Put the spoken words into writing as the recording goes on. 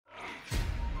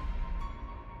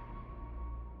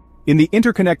In the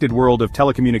interconnected world of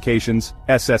telecommunications,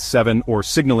 SS7 or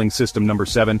signaling system number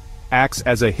 7 acts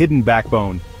as a hidden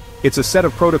backbone. It's a set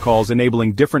of protocols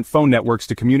enabling different phone networks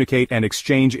to communicate and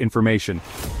exchange information.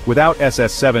 Without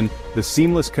SS7, the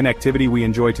seamless connectivity we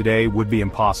enjoy today would be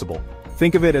impossible.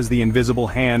 Think of it as the invisible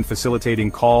hand facilitating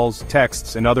calls,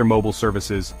 texts, and other mobile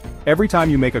services. Every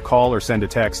time you make a call or send a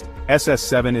text,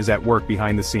 SS7 is at work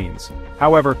behind the scenes.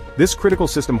 However, this critical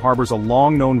system harbors a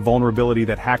long-known vulnerability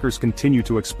that hackers continue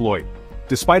to exploit.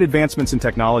 Despite advancements in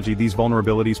technology, these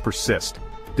vulnerabilities persist.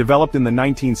 Developed in the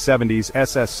 1970s,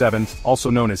 SS7, also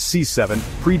known as C7,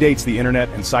 predates the internet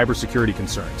and cybersecurity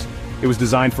concerns. It was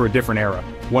designed for a different era,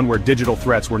 one where digital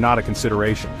threats were not a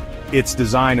consideration. Its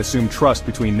design assumed trust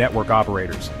between network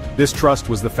operators. This trust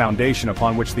was the foundation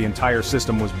upon which the entire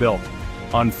system was built.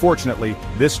 Unfortunately,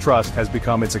 this trust has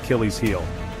become its Achilles heel.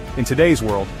 In today's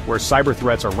world, where cyber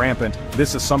threats are rampant,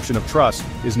 this assumption of trust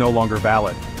is no longer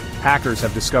valid. Hackers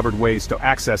have discovered ways to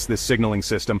access this signaling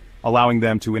system, allowing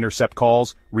them to intercept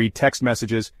calls, read text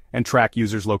messages, and track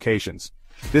users' locations.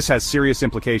 This has serious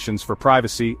implications for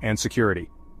privacy and security.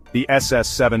 The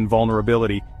SS7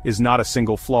 vulnerability is not a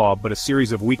single flaw but a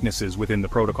series of weaknesses within the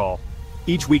protocol.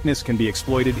 Each weakness can be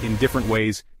exploited in different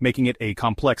ways, making it a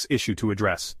complex issue to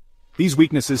address. These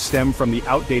weaknesses stem from the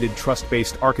outdated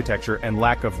trust-based architecture and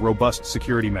lack of robust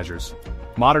security measures.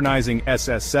 Modernizing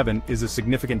SS7 is a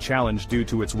significant challenge due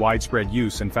to its widespread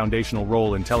use and foundational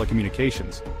role in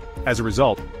telecommunications. As a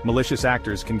result, malicious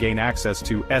actors can gain access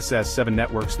to SS7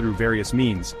 networks through various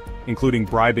means, including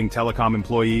bribing telecom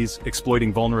employees,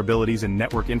 exploiting vulnerabilities in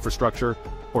network infrastructure,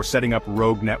 or setting up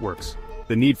rogue networks.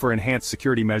 The need for enhanced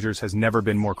security measures has never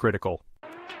been more critical.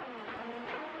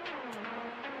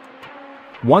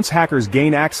 Once hackers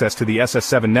gain access to the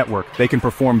SS7 network, they can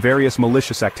perform various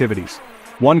malicious activities.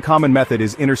 One common method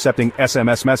is intercepting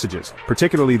SMS messages,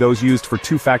 particularly those used for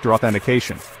two-factor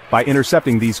authentication. By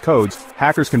intercepting these codes,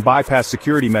 hackers can bypass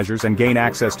security measures and gain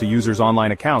access to users'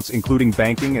 online accounts, including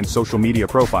banking and social media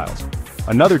profiles.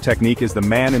 Another technique is the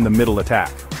man-in-the-middle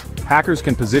attack. Hackers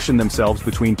can position themselves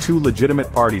between two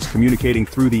legitimate parties communicating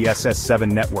through the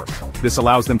SS7 network. This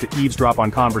allows them to eavesdrop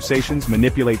on conversations,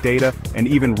 manipulate data, and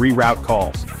even reroute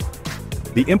calls.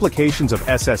 The implications of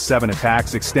SS7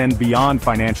 attacks extend beyond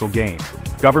financial gain.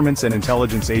 Governments and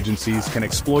intelligence agencies can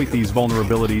exploit these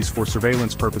vulnerabilities for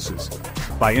surveillance purposes.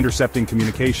 By intercepting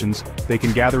communications, they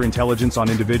can gather intelligence on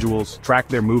individuals, track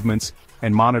their movements,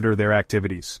 and monitor their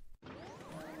activities.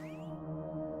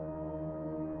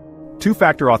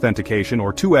 Two-factor authentication,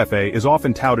 or 2FA, is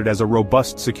often touted as a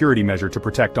robust security measure to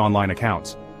protect online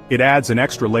accounts. It adds an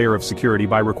extra layer of security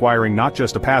by requiring not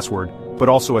just a password, but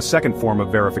also a second form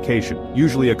of verification,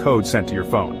 usually a code sent to your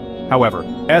phone. However,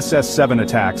 SS7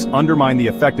 attacks undermine the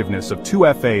effectiveness of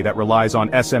 2FA that relies on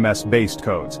SMS-based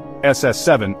codes.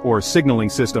 SS7, or signaling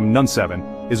system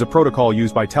num7, is a protocol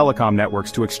used by telecom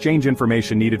networks to exchange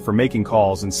information needed for making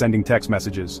calls and sending text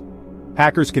messages.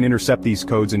 Hackers can intercept these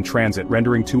codes in transit,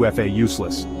 rendering 2FA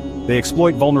useless. They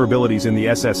exploit vulnerabilities in the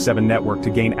SS7 network to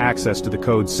gain access to the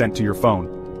codes sent to your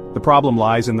phone. The problem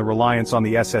lies in the reliance on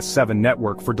the SS7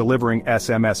 network for delivering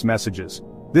SMS messages.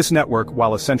 This network,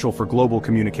 while essential for global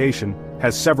communication,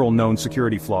 has several known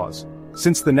security flaws.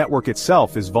 Since the network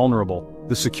itself is vulnerable,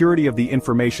 the security of the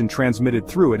information transmitted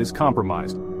through it is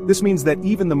compromised. This means that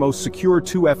even the most secure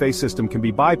 2FA system can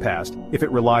be bypassed if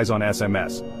it relies on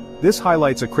SMS. This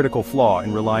highlights a critical flaw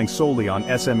in relying solely on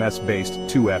SMS-based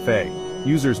 2FA.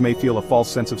 Users may feel a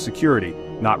false sense of security,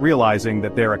 not realizing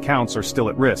that their accounts are still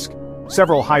at risk.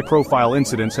 Several high-profile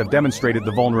incidents have demonstrated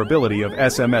the vulnerability of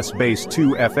SMS-based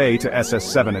 2FA to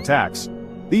SS7 attacks.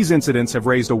 These incidents have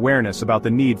raised awareness about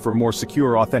the need for more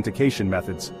secure authentication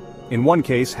methods. In one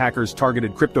case, hackers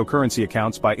targeted cryptocurrency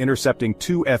accounts by intercepting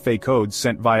 2FA codes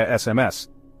sent via SMS.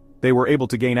 They were able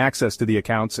to gain access to the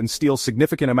accounts and steal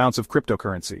significant amounts of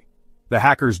cryptocurrency. The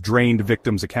hackers drained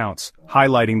victims' accounts,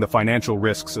 highlighting the financial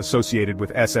risks associated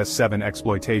with SS7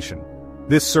 exploitation.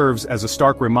 This serves as a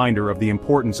stark reminder of the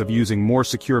importance of using more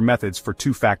secure methods for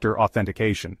two-factor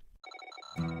authentication.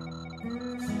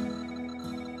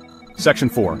 Section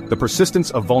 4. The persistence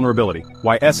of vulnerability.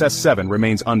 Why SS7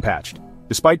 remains unpatched.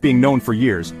 Despite being known for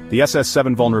years, the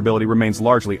SS7 vulnerability remains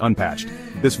largely unpatched.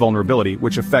 This vulnerability,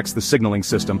 which affects the signaling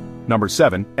system, number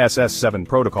 7, SS7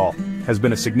 protocol, has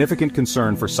been a significant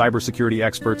concern for cybersecurity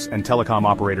experts and telecom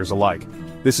operators alike.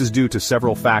 This is due to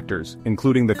several factors,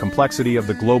 including the complexity of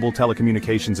the global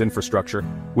telecommunications infrastructure,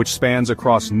 which spans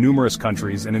across numerous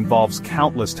countries and involves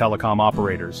countless telecom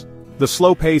operators. The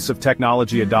slow pace of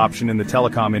technology adoption in the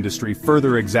telecom industry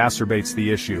further exacerbates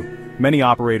the issue. Many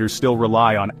operators still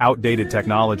rely on outdated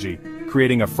technology,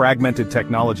 creating a fragmented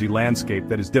technology landscape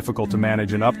that is difficult to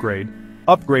manage and upgrade.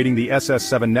 Upgrading the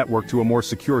SS7 network to a more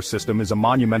secure system is a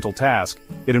monumental task.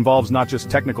 It involves not just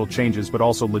technical changes but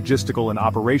also logistical and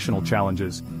operational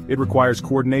challenges. It requires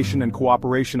coordination and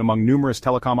cooperation among numerous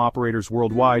telecom operators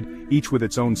worldwide, each with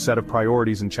its own set of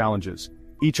priorities and challenges.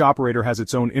 Each operator has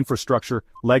its own infrastructure,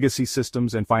 legacy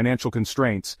systems, and financial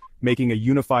constraints, making a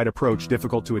unified approach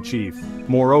difficult to achieve.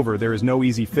 Moreover, there is no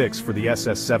easy fix for the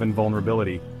SS7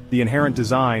 vulnerability. The inherent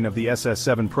design of the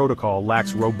SS7 protocol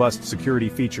lacks robust security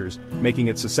features, making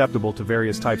it susceptible to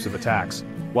various types of attacks.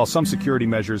 While some security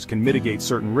measures can mitigate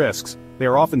certain risks, they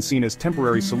are often seen as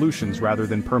temporary solutions rather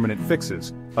than permanent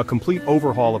fixes. A complete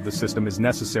overhaul of the system is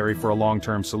necessary for a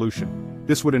long-term solution.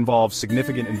 This would involve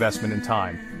significant investment and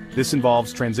time. This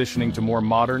involves transitioning to more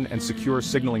modern and secure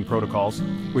signaling protocols,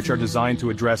 which are designed to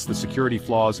address the security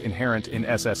flaws inherent in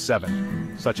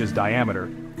SS7, such as diameter,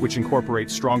 which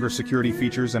incorporates stronger security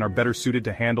features and are better suited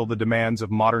to handle the demands of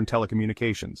modern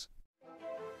telecommunications.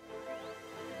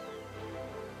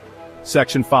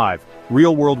 Section 5.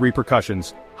 Real-world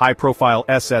repercussions, high-profile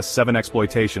SS7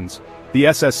 exploitations. The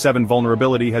SS7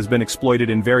 vulnerability has been exploited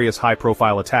in various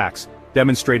high-profile attacks,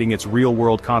 demonstrating its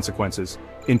real-world consequences.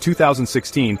 In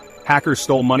 2016, hackers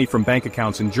stole money from bank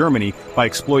accounts in Germany by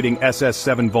exploiting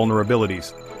SS7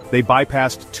 vulnerabilities. They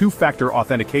bypassed two-factor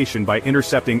authentication by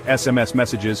intercepting SMS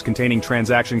messages containing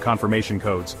transaction confirmation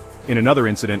codes. In another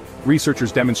incident,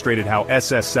 researchers demonstrated how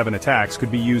SS7 attacks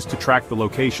could be used to track the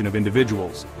location of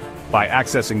individuals. By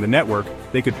accessing the network,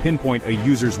 they could pinpoint a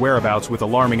user's whereabouts with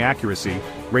alarming accuracy,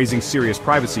 raising serious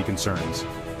privacy concerns.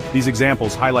 These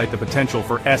examples highlight the potential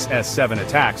for SS7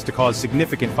 attacks to cause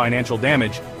significant financial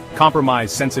damage,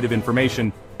 compromise sensitive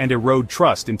information, and erode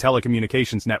trust in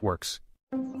telecommunications networks.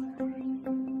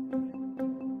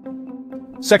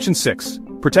 Section 6.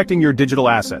 Protecting your digital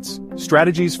assets.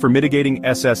 Strategies for mitigating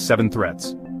SS7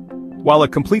 threats. While a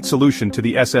complete solution to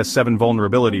the SS7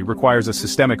 vulnerability requires a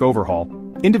systemic overhaul,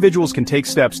 individuals can take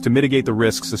steps to mitigate the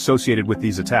risks associated with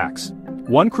these attacks.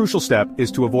 One crucial step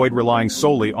is to avoid relying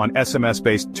solely on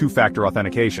SMS-based two-factor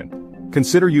authentication.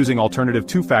 Consider using alternative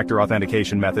two-factor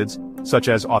authentication methods, such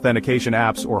as authentication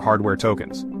apps or hardware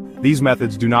tokens. These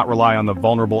methods do not rely on the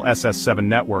vulnerable SS7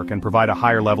 network and provide a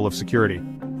higher level of security.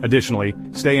 Additionally,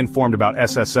 stay informed about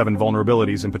SS7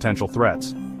 vulnerabilities and potential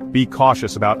threats. Be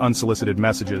cautious about unsolicited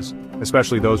messages,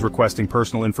 especially those requesting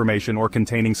personal information or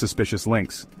containing suspicious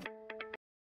links.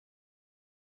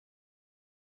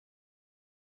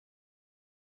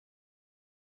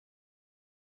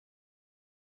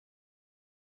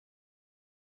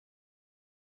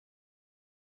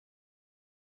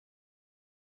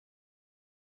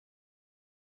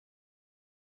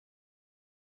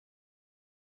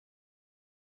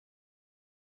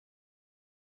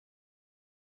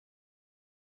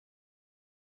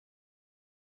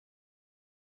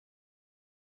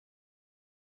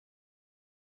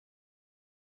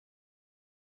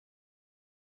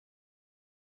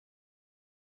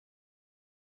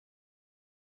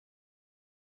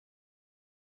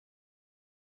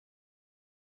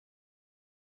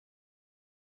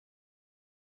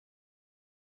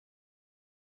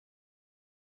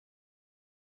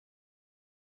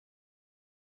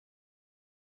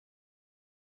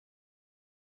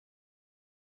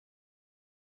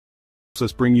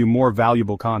 Helps us bring you more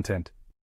valuable content.